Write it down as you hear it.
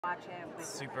Watch it with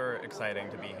Super exciting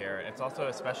to be here. It's also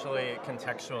especially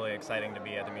contextually exciting to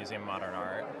be at the Museum of Modern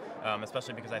Art,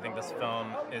 especially because I think this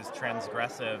film is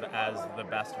transgressive as the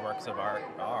best works of art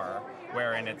are,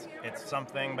 wherein it's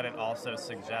something, but it also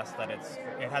suggests that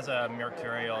it has a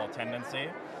mercurial tendency.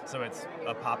 So it's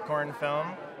a popcorn film,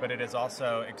 but it is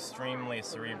also extremely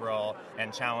cerebral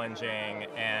and challenging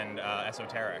and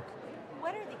esoteric.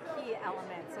 What are the key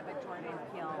elements of a Jordan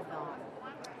Peele film?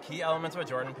 Key elements of a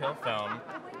Jordan Peele film,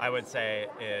 I would say,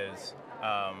 is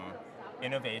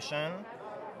innovation,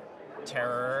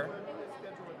 terror,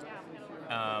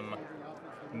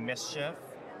 mischief,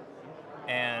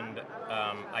 and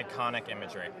iconic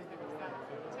imagery.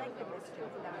 I like the mischief.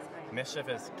 That was great. Mischief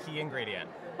is key ingredient.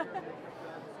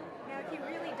 Now, he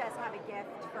really does have a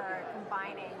gift for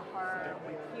combining horror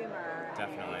with humor.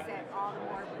 Definitely. And makes it all the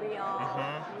more real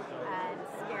and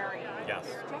scary. Yes.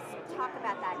 Just talk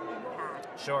about that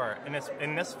impact. Sure.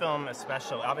 In this film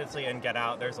especially, obviously in Get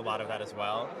Out there's a lot of that as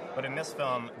well, but in this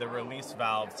film the release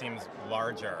valve seems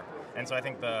larger. And so I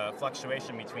think the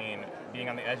fluctuation between being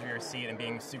on the edge of your seat and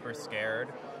being super scared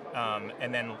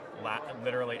and then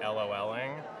literally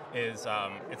LOLing is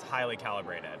it's highly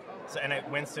calibrated. So, and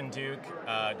Winston Duke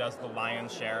does the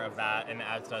lion's share of that, and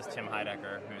as does Tim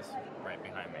Heidecker, who's right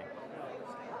behind me.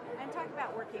 And talk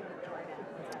about working with Jordan.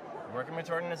 Working with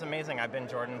Jordan is amazing. I've been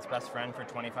Jordan's best friend for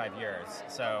 25 years.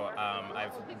 So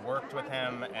I've worked with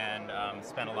him and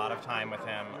spent a lot of time with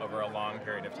him over a long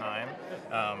period of time.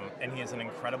 And he's an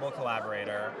incredible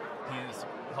collaborator. He's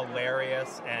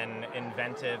hilarious and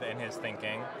inventive in his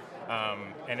thinking.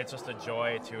 And it's just a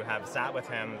joy to have sat with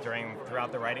him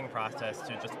throughout the writing process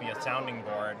to just be a sounding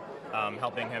board,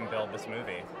 helping him build this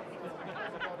movie.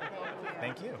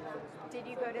 Thank you. Did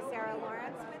you go to Sarah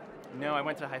Lawrence with him? No, I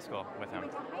went to high school with him. You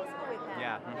went to high school with him?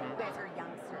 Yeah. You guys are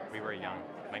youngsters. We were young,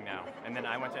 like now. And then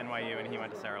I went to NYU and he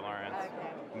went to Sarah Lawrence.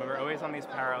 Okay. We were always on these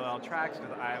parallel tracks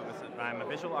because I'm a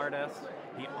visual artist.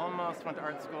 He almost went to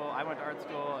art school. I went to art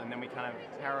school, and then we kind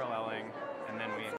of paralleling, and then we